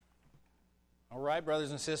All right,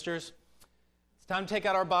 brothers and sisters, it's time to take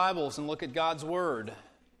out our Bibles and look at God's Word.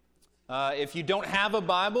 If you don't have a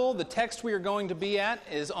Bible, the text we are going to be at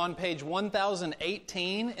is on page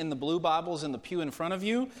 1018 in the blue Bibles in the pew in front of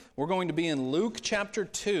you. We're going to be in Luke chapter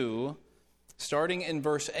 2, starting in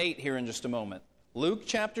verse 8 here in just a moment. Luke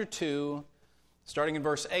chapter 2, starting in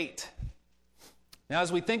verse 8. Now, as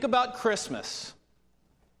we think about Christmas,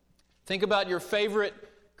 think about your favorite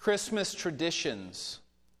Christmas traditions,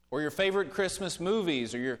 or your favorite Christmas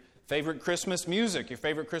movies, or your favorite Christmas music, your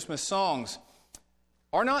favorite Christmas songs.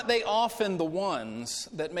 Are not they often the ones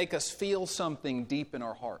that make us feel something deep in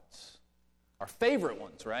our hearts? Our favorite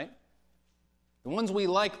ones, right? The ones we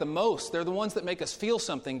like the most, they're the ones that make us feel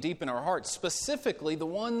something deep in our hearts. Specifically, the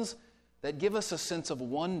ones that give us a sense of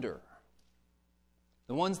wonder.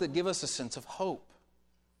 The ones that give us a sense of hope.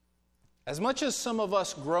 As much as some of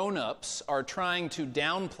us grown-ups are trying to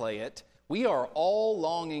downplay it, we are all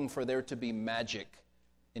longing for there to be magic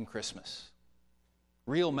in Christmas.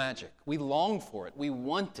 Real magic. We long for it. We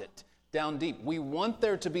want it down deep. We want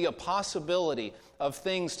there to be a possibility of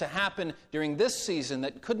things to happen during this season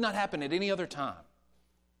that could not happen at any other time.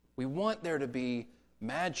 We want there to be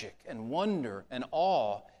magic and wonder and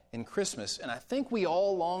awe in Christmas. And I think we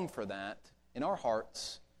all long for that in our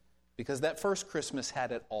hearts because that first Christmas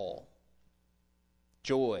had it all.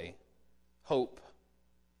 Joy, hope,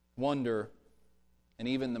 wonder, and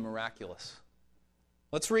even the miraculous.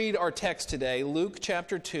 Let's read our text today, Luke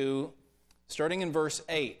chapter 2, starting in verse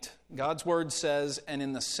 8. God's word says, "And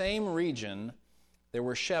in the same region there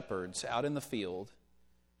were shepherds out in the field,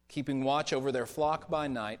 keeping watch over their flock by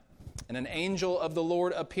night, and an angel of the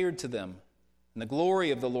Lord appeared to them, and the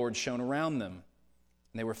glory of the Lord shone around them,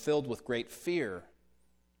 and they were filled with great fear.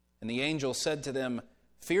 And the angel said to them,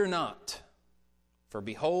 'Fear not, for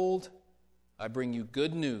behold, I bring you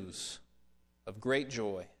good news of great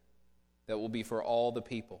joy that will be for all the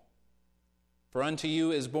people. For unto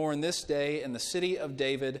you is born this day in the city of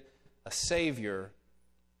David a Savior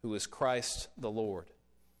who is Christ the Lord.'"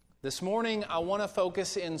 This morning, I want to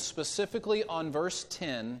focus in specifically on verse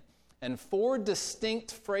 10 and four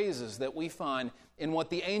distinct phrases that we find in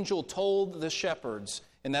what the angel told the shepherds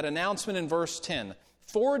in that announcement in verse 10.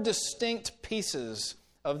 Four distinct pieces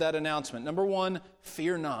of that announcement. Number one,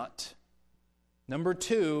 fear not. Number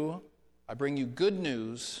two, I bring you good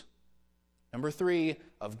news. Number three,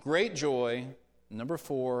 of great joy. Number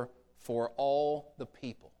four, for all the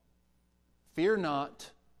people. Fear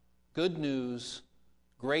not, good news,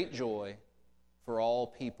 great joy for all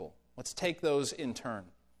people. Let's take those in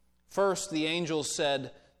turn. First, the angel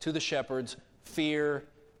said to the shepherds, "Fear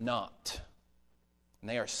not." And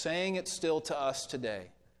they are saying it still to us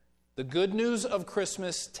today. The good news of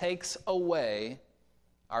Christmas takes away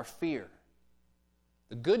our fear.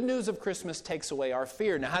 The good news of Christmas takes away our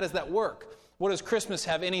fear. Now, how does that work? What does Christmas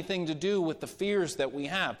have anything to do with the fears that we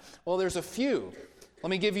have? Well, there's a few. Let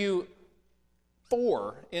me give you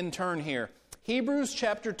four in turn here. Hebrews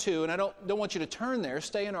chapter 2, and I don't want you to turn there,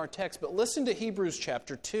 stay in our text, but listen to Hebrews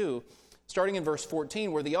chapter 2, starting in verse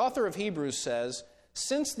 14, where the author of Hebrews says,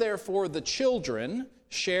 "Since therefore the children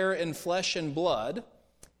share in flesh and blood,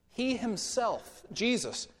 he himself,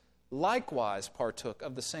 Jesus, likewise partook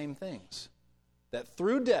of the same things, that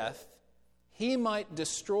through death he might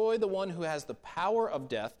destroy the one who has the power of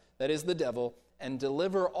death, that is the devil, and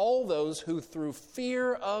deliver all those who through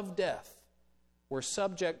fear of death were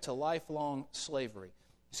subject to lifelong slavery."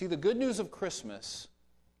 You see, the good news of Christmas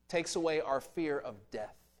takes away our fear of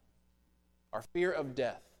death. Our fear of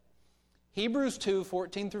death. Hebrews 2,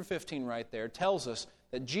 14 through 15 right there tells us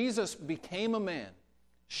that Jesus became a man,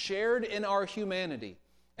 shared in our humanity,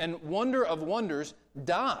 and wonder of wonders,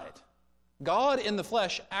 died. God in the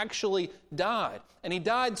flesh actually died. And he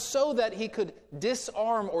died so that he could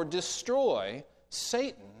disarm or destroy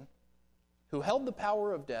Satan, who held the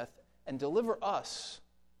power of death, and deliver us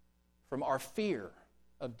from our fear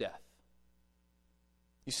of death.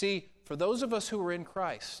 You see, for those of us who are in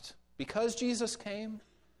Christ, because Jesus came,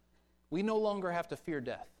 we no longer have to fear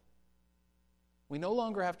death. We no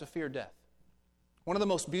longer have to fear death. One of the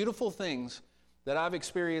most beautiful things that I've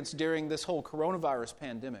experienced during this whole coronavirus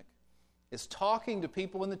pandemic is talking to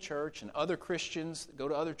people in the church and other Christians that go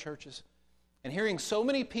to other churches and hearing so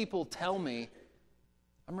many people tell me,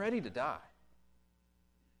 "I'm ready to die.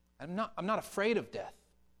 I'm not afraid of death.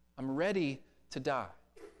 I'm ready to die."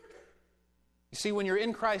 You see, when you're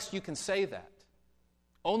in Christ, you can say that.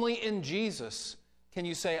 Only in Jesus can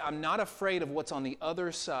you say, "I'm not afraid of what's on the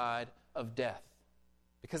other side of death,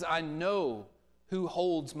 because I know who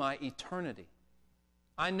holds my eternity.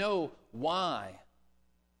 I know why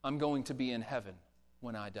I'm going to be in heaven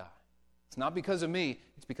when I die. It's not because of me,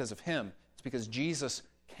 it's because of him. It's because Jesus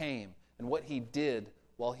came and what he did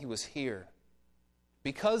while he was here.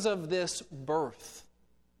 Because of this birth,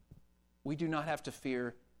 we do not have to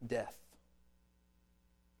fear death.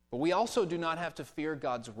 But we also do not have to fear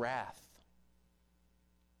God's wrath.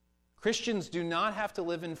 Christians do not have to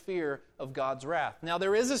live in fear of God's wrath. Now,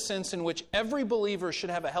 there is a sense in which every believer should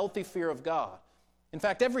have a healthy fear of God. In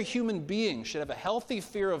fact, every human being should have a healthy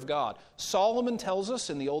fear of God. Solomon tells us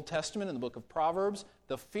in the Old Testament, in the book of Proverbs,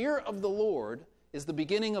 the fear of the Lord is the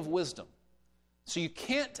beginning of wisdom. So you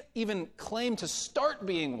can't even claim to start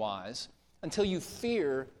being wise until you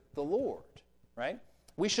fear the Lord, right?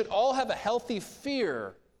 We should all have a healthy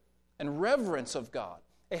fear and reverence of God.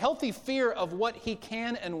 A healthy fear of what he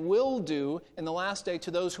can and will do in the last day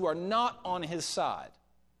to those who are not on his side,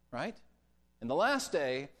 right? In the last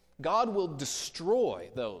day, God will destroy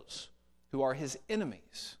those who are his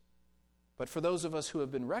enemies. But for those of us who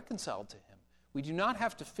have been reconciled to him, we do not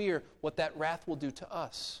have to fear what that wrath will do to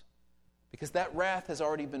us, because that wrath has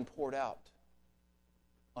already been poured out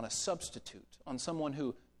on a substitute, on someone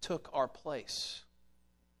who took our place.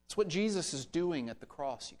 It's what Jesus is doing at the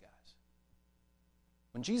cross, you guys.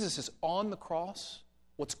 When Jesus is on the cross,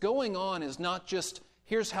 what's going on is not just,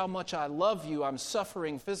 here's how much I love you, I'm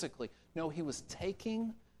suffering physically. No, he was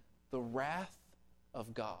taking the wrath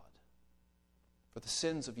of God for the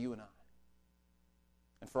sins of you and I.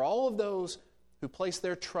 And for all of those who place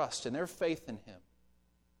their trust and their faith in him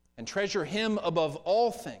and treasure him above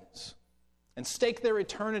all things and stake their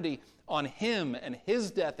eternity on him and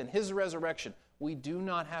his death and his resurrection, we do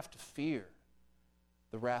not have to fear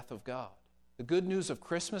the wrath of God. The good news of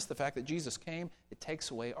Christmas, the fact that Jesus came, it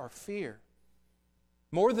takes away our fear.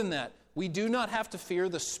 More than that, we do not have to fear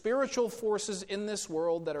the spiritual forces in this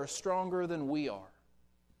world that are stronger than we are.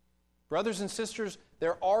 Brothers and sisters,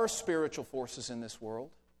 there are spiritual forces in this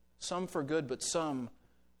world, some for good, but some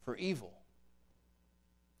for evil.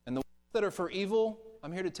 And the ones that are for evil,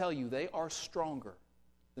 I'm here to tell you, they are stronger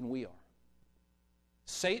than we are.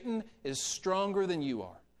 Satan is stronger than you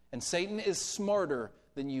are, and Satan is smarter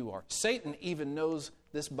than you are. Satan even knows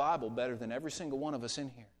this Bible better than every single one of us in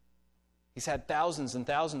here. He's had thousands and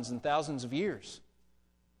thousands and thousands of years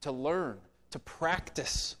to learn, to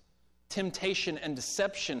practice temptation and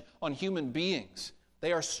deception on human beings.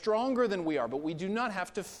 They are stronger than we are, but we do not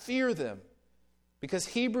have to fear them. Because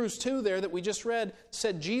Hebrews 2 there that we just read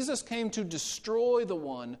said Jesus came to destroy the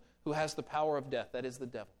one who has the power of death, that is the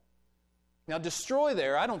devil. Now, destroy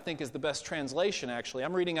there, I don't think is the best translation, actually.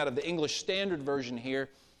 I'm reading out of the English Standard Version here.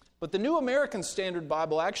 But the New American Standard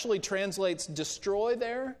Bible actually translates destroy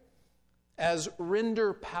there as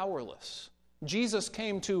render powerless. Jesus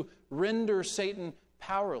came to render Satan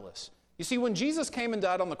powerless. You see, when Jesus came and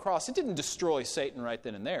died on the cross, it didn't destroy Satan right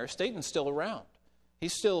then and there. Satan's still around.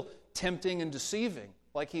 He's still tempting and deceiving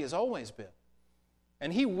like he has always been.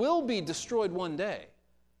 And he will be destroyed one day.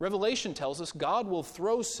 Revelation tells us God will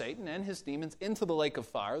throw Satan and his demons into the lake of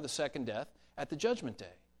fire, the second death, at the judgment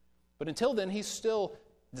day. But until then, he's still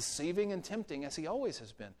deceiving and tempting as he always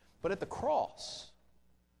has been. But at the cross,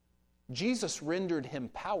 Jesus rendered him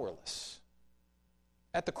powerless.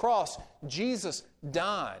 At the cross, Jesus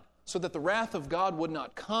died so that the wrath of God would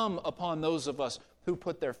not come upon those of us who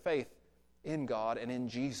put their faith in God and in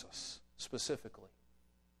Jesus specifically.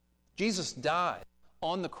 Jesus died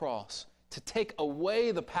on the cross to take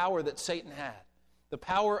away the power that Satan had, the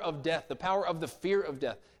power of death, the power of the fear of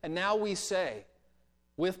death. And now we say,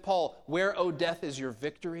 with Paul, where, O death, is your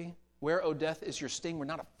victory? Where, O death, is your sting? We're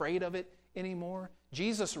not afraid of it anymore.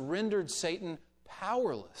 Jesus rendered Satan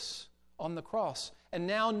powerless on the cross. And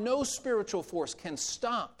now no spiritual force can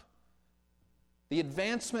stop the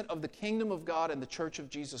advancement of the kingdom of God and the church of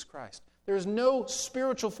Jesus Christ. There is no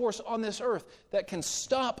spiritual force on this earth that can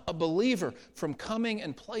stop a believer from coming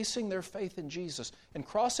and placing their faith in Jesus and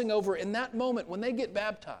crossing over in that moment when they get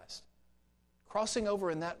baptized, crossing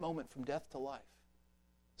over in that moment from death to life.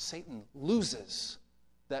 Satan loses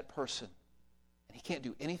that person, and he can't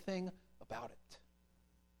do anything about it.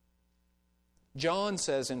 John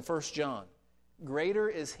says in 1 John, greater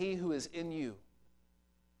is he who is in you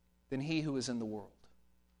than he who is in the world.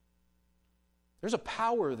 There's a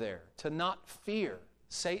power there to not fear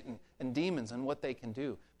Satan and demons and what they can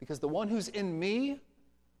do. Because the one who's in me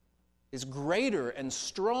is greater and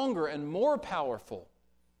stronger and more powerful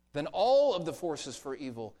than all of the forces for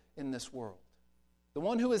evil in this world. The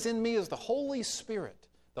one who is in me is the Holy Spirit.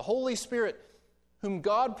 The Holy Spirit whom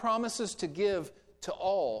God promises to give to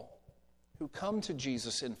all who come to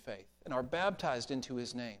Jesus in faith and are baptized into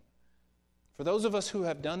his name. For those of us who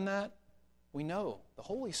have done that, we know the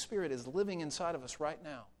Holy Spirit is living inside of us right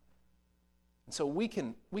now. And so we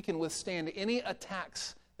can withstand any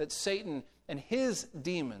attacks that Satan and his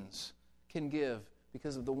demons can give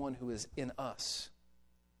because of the one who is in us.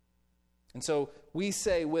 And so we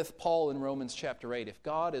say with Paul in Romans chapter 8, if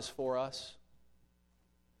God is for us,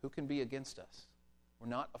 who can be against us? We're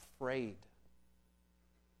not afraid.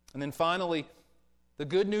 And then finally, the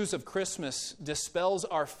good news of Christmas dispels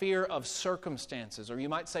our fear of circumstances, or you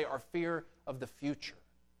might say our fear of the future.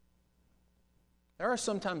 There are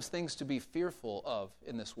sometimes things to be fearful of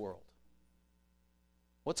in this world.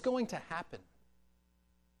 What's going to happen?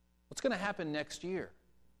 What's going to happen next year?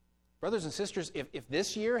 Brothers and sisters, if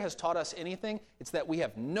this year has taught us anything, it's that we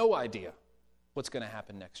have no idea what's going to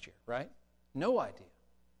happen next year, right? No idea.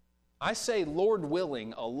 I say, Lord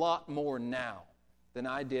willing, a lot more now than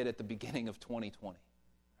I did at the beginning of 2020,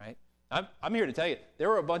 right? I'm here to tell you, there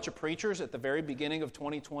were a bunch of preachers at the very beginning of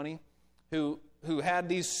 2020 who had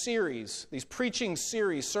these series, these preaching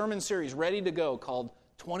series, sermon series ready to go called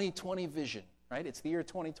 2020 Vision, right? It's the year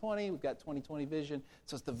 2020. We've got 2020 Vision.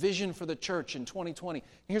 So it's the vision for the church in 2020. And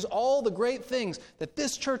here's all the great things that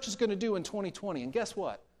this church is going to do in 2020. And guess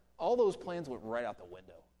what? All those plans went right out the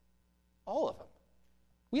window. All of them.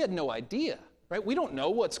 We had no idea, right? We don't know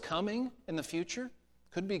what's coming in the future.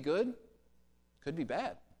 Could be good. Could be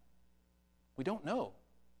bad. We don't know.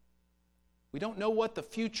 We don't know what the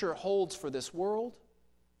future holds for this world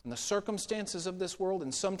and the circumstances of this world,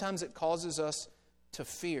 and sometimes it causes us to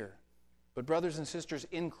fear. But brothers and sisters,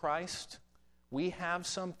 in Christ, we have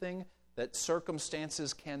something that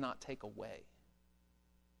circumstances cannot take away.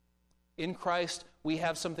 In Christ, we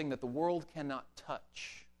have something that the world cannot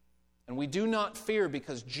touch. And we do not fear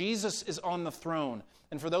because Jesus is on the throne.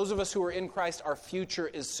 And for those of us who are in Christ, our future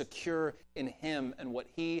is secure in Him and what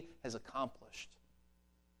He has accomplished.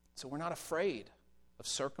 So we're not afraid of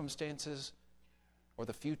circumstances or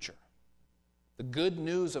the future. The good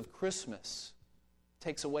news of Christmas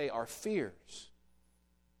takes away our fears.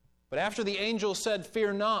 But after the angel said,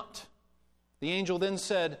 "Fear not," the angel then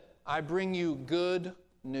said, "I bring you good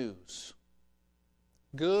news."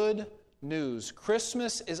 Good news.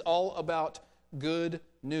 Christmas is all about good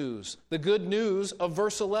news. The good news of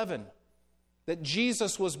verse 11, that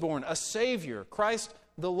Jesus was born, a Savior, Christ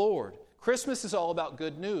the Lord. Christmas is all about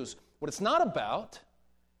good news. What it's not about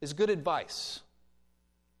is good advice.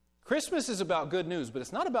 Christmas is about good news, but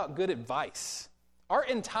it's not about good advice. Our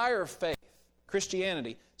entire faith,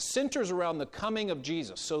 Christianity, centers around the coming of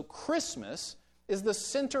Jesus. So Christmas is the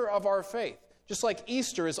center of our faith. Just like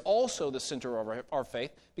Easter is also the center of our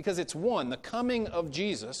faith, because it's one, the coming of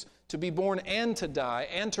Jesus to be born and to die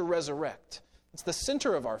and to resurrect. It's the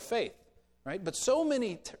center of our faith, right? But so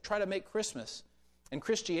many try to make Christmas and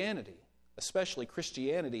Christianity, especially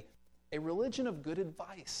Christianity, a religion of good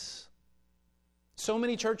advice. So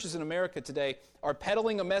many churches in America today are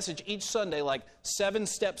peddling a message each Sunday like 7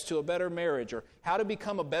 steps to a better marriage, or how to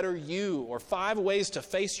become a better you, or 5 ways to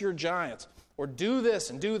face your giants, or do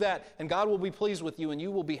this and do that, and God will be pleased with you and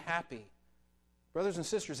you will be happy. Brothers and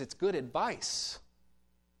sisters, it's good advice.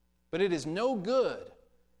 But it is no good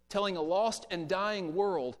telling a lost and dying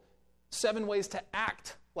world 7 ways to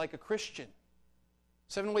act like a Christian.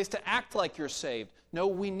 7 ways to act like you're saved. No,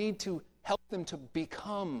 we need to help them to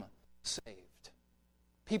become saved.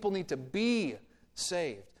 People need to be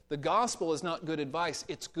saved. The gospel is not good advice,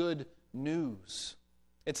 it's good news.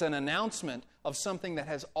 It's an announcement of something that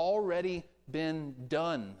has already been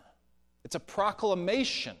done. It's a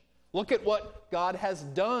proclamation. Look at what God has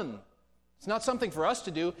done. It's not something for us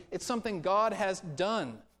to do, it's something God has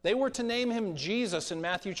done. They were to name him Jesus in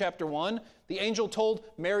Matthew chapter 1. The angel told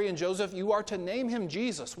Mary and Joseph, "You are to name him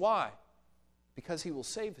Jesus." Why? Because he will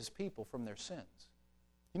save his people from their sins.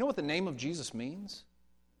 You know what the name of Jesus means?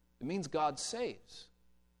 It means God saves.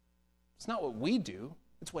 It's not what we do,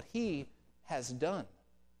 it's what he has done.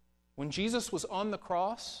 When Jesus was on the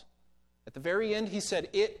cross, at the very end, he said,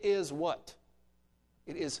 "It is" what?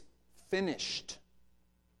 It is finished.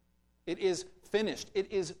 It is finished.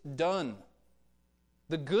 It is done.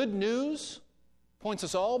 The good news points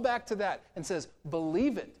us all back to that and says,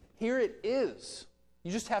 believe it. Here it is.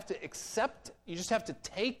 You just have to accept it. You just have to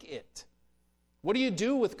take it. What do you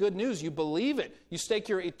do with good news? You believe it. You stake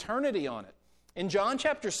your eternity on it. In John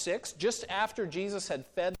chapter 6, just after Jesus had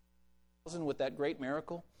fed the 1,000 with that great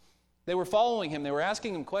miracle, they were following him. They were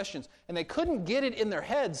asking him questions, and they couldn't get it in their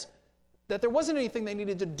heads that there wasn't anything they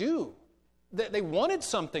needed to do. They wanted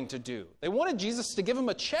something to do. They wanted Jesus to give them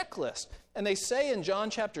a checklist. And they say in John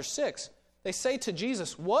chapter 6, they say to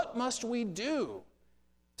Jesus, "What must we do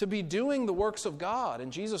to be doing the works of God?"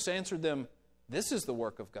 And Jesus answered them, "This is the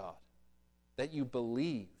work of God, that you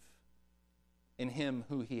believe in him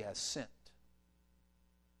who he has sent."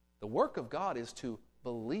 The work of God is to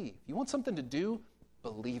believe. You want something to do?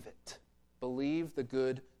 Believe it. Believe the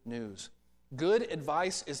good news. Good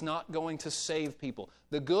advice is not going to save people.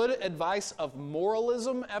 The good advice of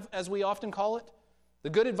moralism, as we often call it, the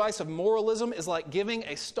good advice of moralism is like giving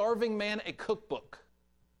a starving man a cookbook.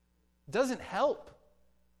 It doesn't help.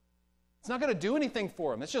 It's not going to do anything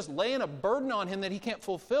for him. It's just laying a burden on him that he can't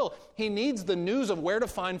fulfill. He needs the news of where to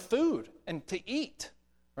find food and to eat,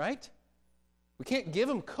 right? We can't give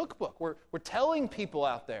him cookbook. We're telling people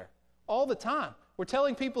out there all the time. We're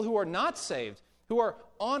telling people who are not saved, who are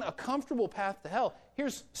on a comfortable path to hell,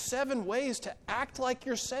 here's 7 ways to act like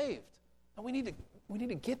you're saved. And we need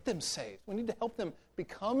to get them saved. We need to help them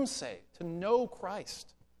become saved, to know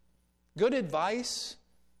Christ. Good advice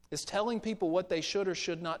is telling people what they should or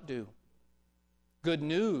should not do. Good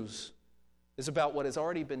news is about what has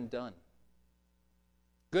already been done.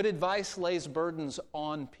 Good advice lays burdens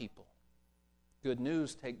on people. Good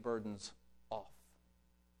news takes burdens off.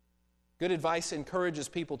 Good advice encourages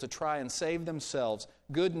people to try and save themselves.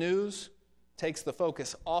 Good news takes the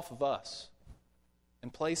focus off of us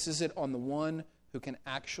and places it on the one who can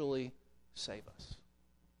actually save us.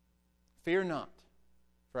 Fear not,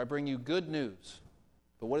 for I bring you good news.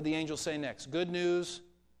 But what did the angel say next? Good news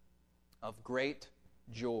of great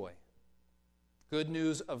joy. Good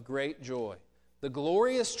news of great joy. The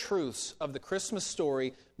glorious truths of the Christmas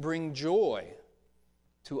story bring joy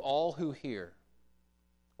to all who hear,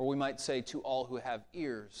 or we might say to all who have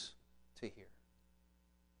ears to hear.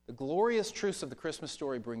 The glorious truths of the Christmas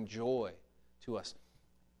story bring joy to us.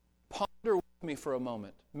 Ponder with me for a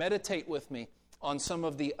moment. Meditate with me on some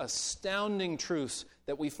of the astounding truths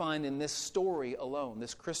that we find in this story alone,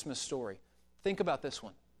 this Christmas story. Think about this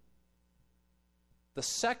one. The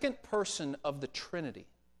second person of the Trinity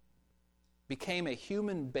became a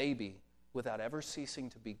human baby without ever ceasing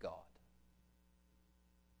to be God.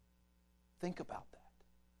 Think about that.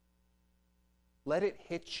 Let it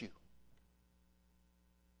hit you.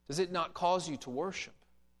 Does it not cause you to worship?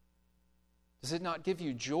 Does it not give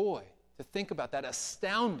you joy to think about that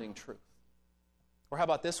astounding truth? Or how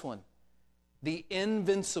about this one? The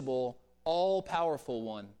invincible, all-powerful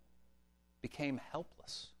one became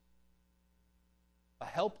helpless. A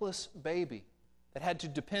helpless baby that had to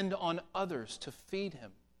depend on others to feed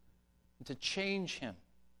him and to change him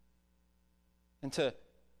and to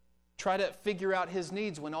try to figure out his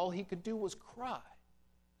needs when all he could do was cry.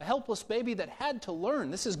 A helpless baby that had to learn.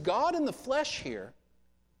 This is God in the flesh here.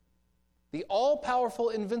 The all-powerful,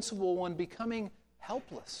 invincible one becoming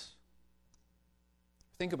helpless.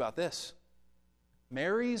 Think about this.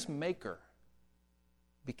 Mary's maker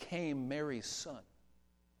became Mary's son.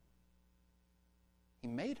 He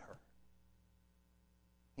made her.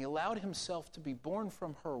 He allowed himself to be born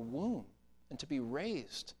from her womb and to be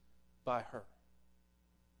raised by her.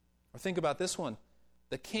 Or think about this one.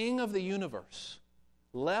 The King of the universe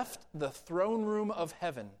left the throne room of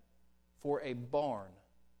heaven for a barn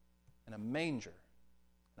and a manger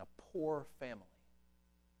and a poor family.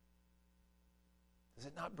 Does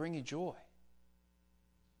it not bring you joy?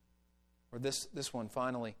 Or this one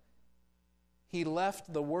finally. He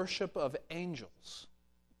left the worship of angels.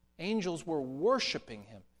 Angels were worshiping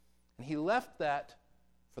him. And he left that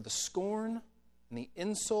for the scorn and the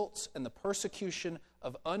insults and the persecution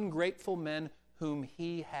of ungrateful men whom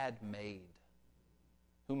he had made,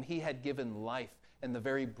 whom he had given life and the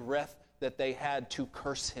very breath that they had to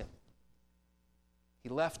curse him. He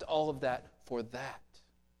left all of that for that.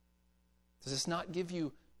 Does this not give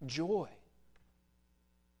you joy?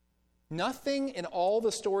 Nothing in all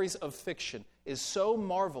the stories of fiction is so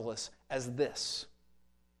marvelous as this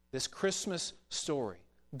Christmas story.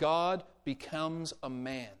 God becomes a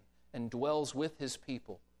man and dwells with his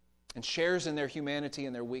people and shares in their humanity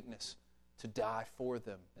and their weakness to die for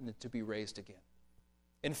them and to be raised again.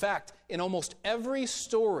 In fact, in almost every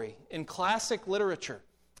story in classic literature,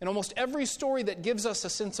 in almost every story that gives us a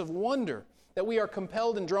sense of wonder that we are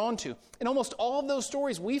compelled and drawn to, in almost all of those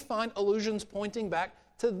stories, we find allusions pointing back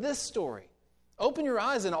to this story. Open your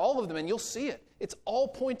eyes in all of them and you'll see it. It's all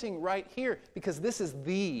pointing right here because this is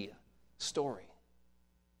the story.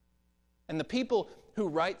 And the people who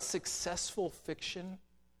write successful fiction,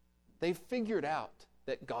 they've figured out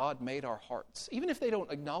that God made our hearts. Even if they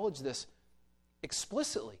don't acknowledge this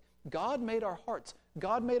explicitly, God made our hearts.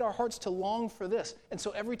 God made our hearts to long for this. And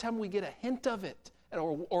so every time we get a hint of it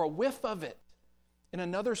or a whiff of it in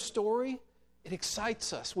another story, it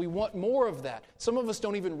excites us. We want more of that. Some of us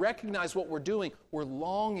don't even recognize what we're doing. We're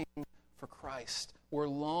longing for Christ. We're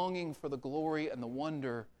longing for the glory and the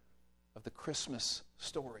wonder of the Christmas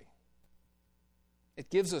story. It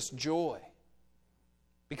gives us joy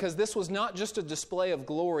because this was not just a display of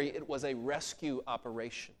glory, it was a rescue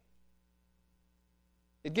operation.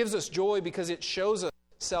 It gives us joy because it shows us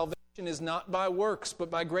salvation is not by works, but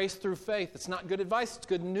by grace through faith. It's not good advice, it's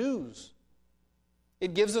good news.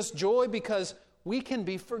 It gives us joy because we can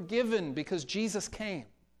be forgiven because Jesus came.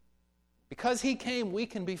 Because He came, we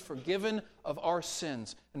can be forgiven of our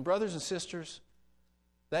sins. And brothers and sisters,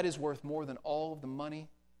 that is worth more than all of the money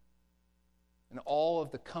and all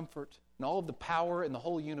of the comfort and all of the power in the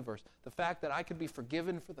whole universe. The fact that I could be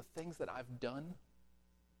forgiven for the things that I've done.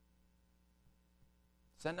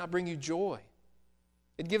 Does that not bring you joy?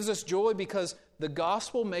 It gives us joy because the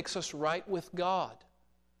gospel makes us right with God.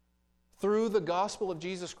 Through the gospel of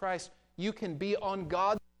Jesus Christ, you can be on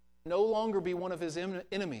God's side, no longer be one of His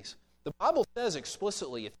enemies. The Bible says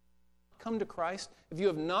explicitly, if you come to Christ, if you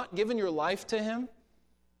have not given your life to Him,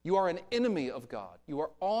 you are an enemy of God. You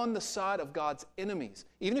are on the side of God's enemies,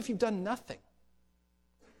 even if you've done nothing.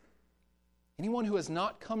 Anyone who has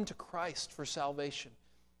not come to Christ for salvation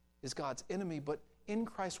is God's enemy, but in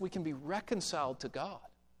Christ we can be reconciled to God.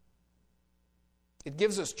 It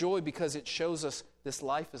gives us joy because it shows us this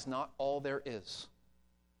life is not all there is.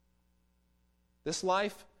 This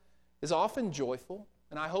life is often joyful,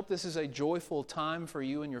 and I hope this is a joyful time for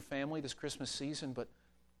you and your family this Christmas season, but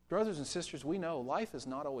brothers and sisters, we know life is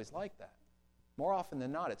not always like that. More often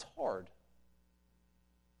than not, it's hard.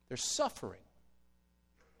 There's suffering.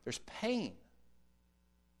 There's pain.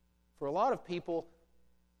 For a lot of people,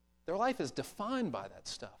 their life is defined by that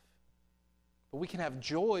stuff. But we can have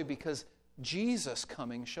joy because Jesus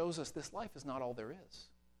coming shows us this life is not all there is.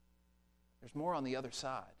 There's more on the other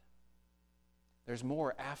side. There's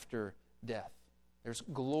more after death. There's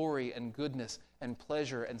glory and goodness and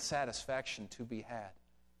pleasure and satisfaction to be had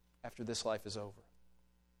after this life is over.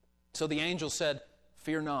 So the angel said,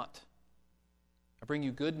 "Fear not. I bring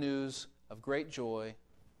you good news of great joy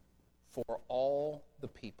for all the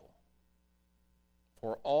people."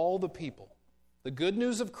 For all the people. The good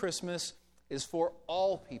news of Christmas is for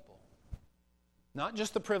all people. Not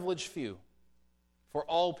just the privileged few. For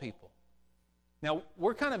all people. Now,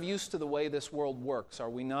 we're kind of used to the way this world works, are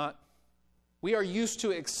we not? We are used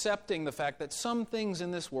to accepting the fact that some things in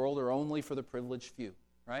this world are only for the privileged few,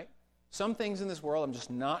 right? Some things in this world I'm just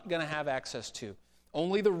not going to have access to.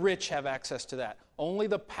 Only the rich have access to that. Only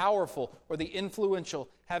the powerful or the influential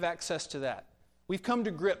have access to that. We've come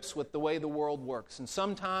to grips with the way the world works, and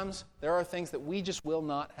sometimes there are things that we just will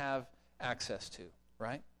not have access to,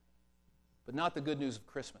 right? But not the good news of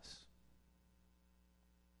Christmas.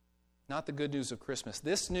 Not the good news of Christmas.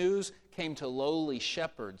 This news came to lowly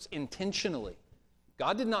shepherds intentionally.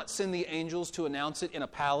 God did not send the angels to announce it in a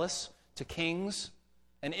palace to kings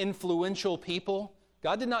and influential people.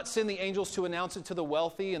 God did not send the angels to announce it to the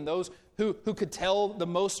wealthy and those who could tell the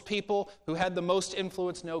most people, who had the most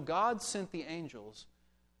influence. No, God sent the angels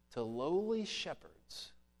to lowly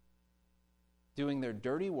shepherds doing their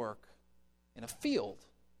dirty work in a field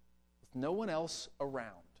with no one else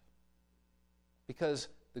around. Because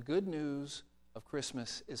the good news of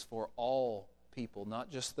Christmas is for all people,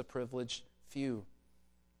 not just the privileged few.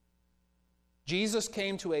 Jesus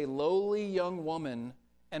came to a lowly young woman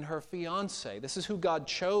and her fiance. This is who God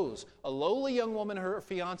chose. A lowly young woman and her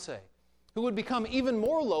fiance, who would become even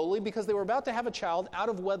more lowly because they were about to have a child out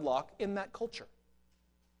of wedlock in that culture.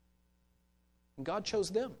 And God chose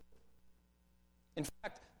them. In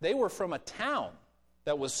fact, they were from a town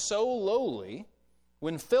that was so lowly,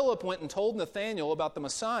 when Philip went and told Nathanael about the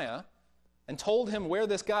Messiah and told him where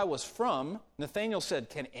this guy was from, Nathanael said,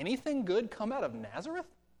 "Can anything good come out of Nazareth?"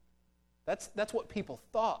 That's what people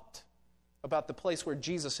thought about the place where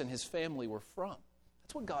Jesus and His family were from.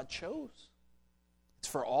 That's what God chose. It's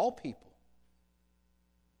for all people.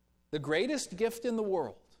 The greatest gift in the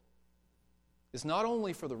world is not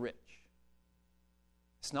only for the rich.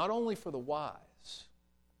 It's not only for the wise.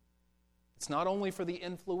 It's not only for the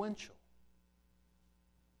influential.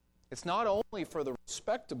 It's not only for the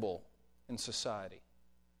respectable in society.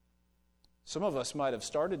 Some of us might have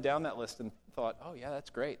started down that list and thought, "Oh yeah, that's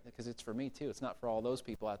great, because it's for me too. It's not for all those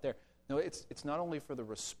people out there." No, it's not only for the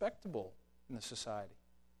respectable in the society.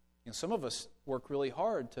 Some of us work really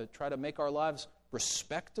hard to try to make our lives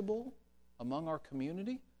respectable among our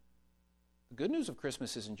community. The good news of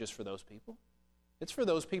Christmas isn't just for those people. It's for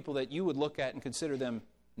those people that you would look at and consider them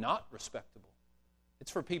not respectable.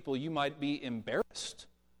 It's for people you might be embarrassed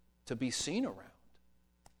to be seen around.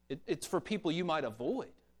 It's for people you might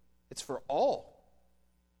avoid. It's for all.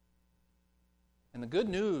 And the good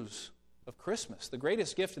news of Christmas, the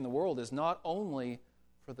greatest gift in the world, is not only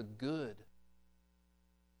for the good.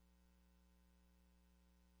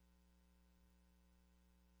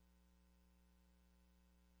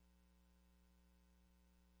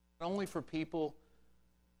 Not only for people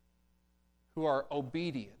who are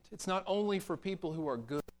obedient. It's not only for people who are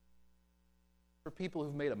good, for people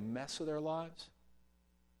who've made a mess of their lives.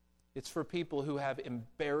 It's for people who have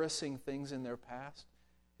embarrassing things in their past.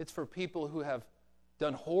 It's for people who have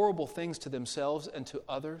done horrible things to themselves and to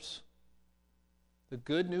others. The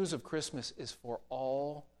good news of Christmas is for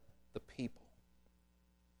all the people.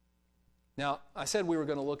 Now, I said we were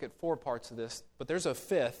going to look at 4 parts of this, but there's a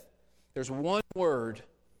 5th. There's one word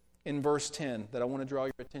in verse 10 that I want to draw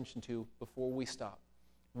your attention to before we stop.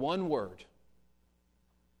 One word.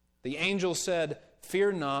 The angel said,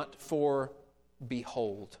 "Fear not, for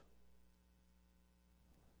behold."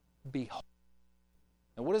 Behold.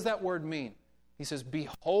 Now, what does that word mean? He says,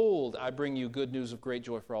 "Behold, I bring you good news of great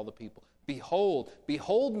joy for all the people." Behold.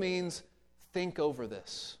 Behold means think over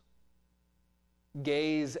this.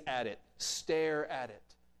 Gaze at it. Stare at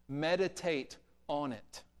it. Meditate on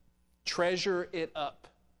it. Treasure it up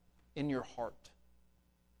in your heart.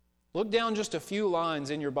 Look down just a few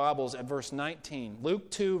lines in your Bibles at verse 19. Luke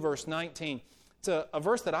 2, verse 19. It's a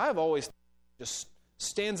verse that I've always just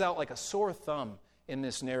stands out like a sore thumb in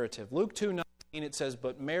this narrative. Luke 2:19, it says,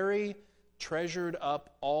 "But Mary treasured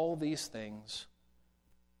up all these things."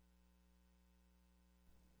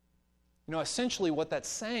 You know, essentially what that's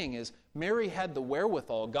saying is Mary had the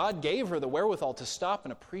wherewithal. God gave her the wherewithal to stop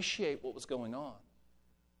and appreciate what was going on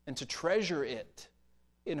and to treasure it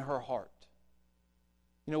in her heart.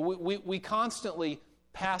 You know, we constantly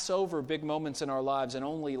pass over big moments in our lives, and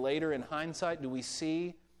only later in hindsight do we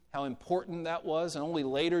see how important that was, and only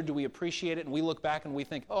later do we appreciate it, and we look back and we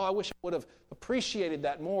think, oh, I wish I would have appreciated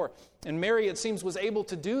that more. And Mary, it seems, was able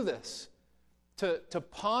to do this, to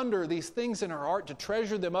ponder these things in her heart, to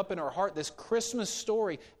treasure them up in her heart, this Christmas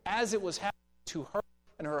story as it was happening to her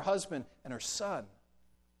and her husband and her son.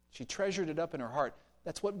 She treasured it up in her heart.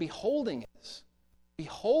 That's what beholding is.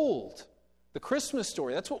 Behold the Christmas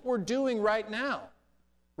story. That's what we're doing right now.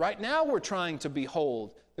 Right now we're trying to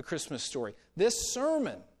behold the Christmas story. This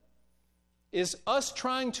sermon is us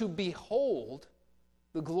trying to behold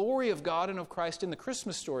the glory of God and of Christ in the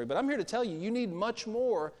Christmas story. But I'm here to tell you, you need much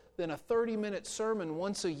more than a 30-minute sermon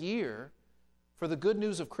once a year for the good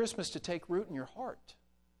news of Christmas to take root in your heart.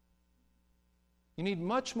 You need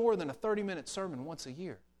much more than a 30-minute sermon once a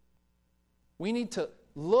year. We need to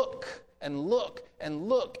look and look and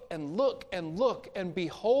look and look and look and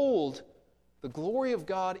behold the glory of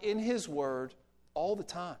God in His Word all the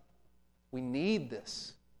time. We need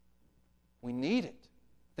this. We need it.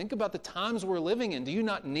 Think about the times we're living in. Do you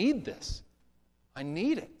not need this? I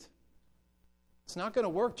need it. It's not going to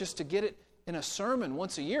work just to get it in a sermon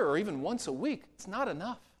once a year or even once a week. It's not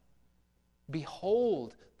enough.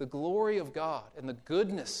 Behold the glory of God and the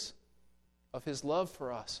goodness of His love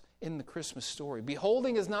for us in the Christmas story.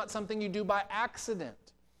 Beholding is not something you do by accident.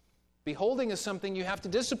 Beholding is something you have to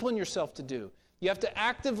discipline yourself to do. You have to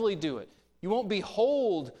actively do it. You won't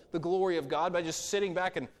behold the glory of God by just sitting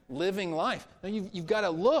back and living life. No, you've got to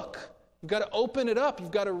look. You've got to open it up.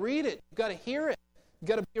 You've got to read it. You've got to hear it. You've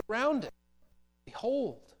got to be around it.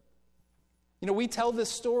 Behold. You know, we tell this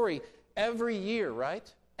story every year,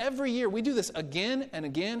 right? Every year. We do this again and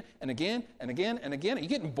again and again and again and again. Are you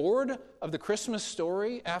getting bored of the Christmas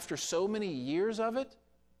story after so many years of it?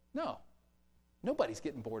 No. Nobody's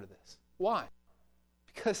getting bored of this. Why?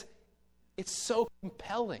 Because it's so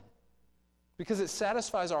compelling. Because it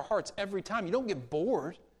satisfies our hearts every time. You don't get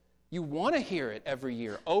bored. You want to hear it every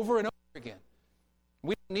year, over and over again.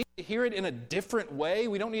 We don't need to hear it in a different way.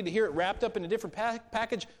 We don't need to hear it wrapped up in a different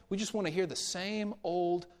package. We just want to hear the same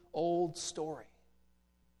old story.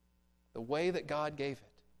 The way that God gave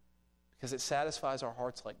it. Because it satisfies our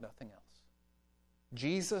hearts like nothing else.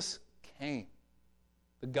 Jesus came.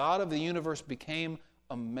 The God of the universe became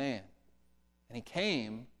a man. And He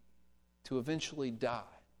came to eventually die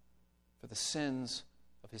for the sins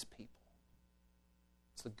of His people.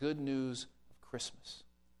 It's the good news of Christmas.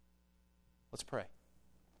 Let's pray.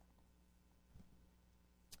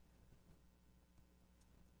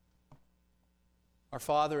 Our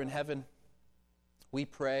Father in heaven, we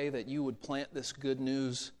pray that You would plant this good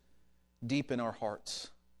news deep in our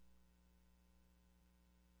hearts.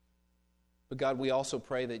 But God, we also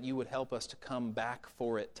pray that You would help us to come back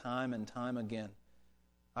for it time and time again.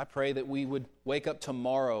 I pray that we would wake up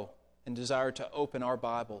tomorrow and desire to open our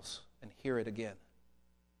Bibles and hear it again.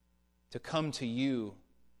 To come to You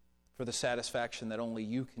for the satisfaction that only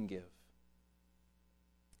You can give.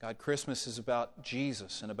 God, Christmas is about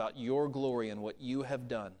Jesus and about Your glory and what You have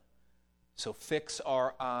done. So fix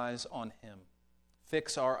our eyes on Him.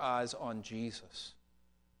 Fix our eyes on Jesus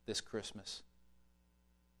this Christmas.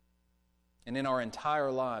 And in our entire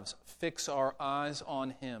lives, fix our eyes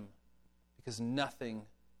on Him, because nothing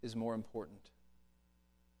is more important.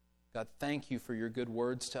 God, thank you for your good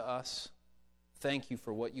words to us. Thank you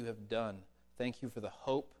for what you have done. Thank you for the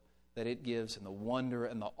hope that it gives and the wonder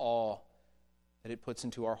and the awe that it puts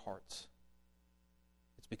into our hearts.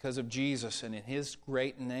 It's because of Jesus and in His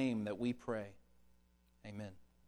great name that we pray. Amen.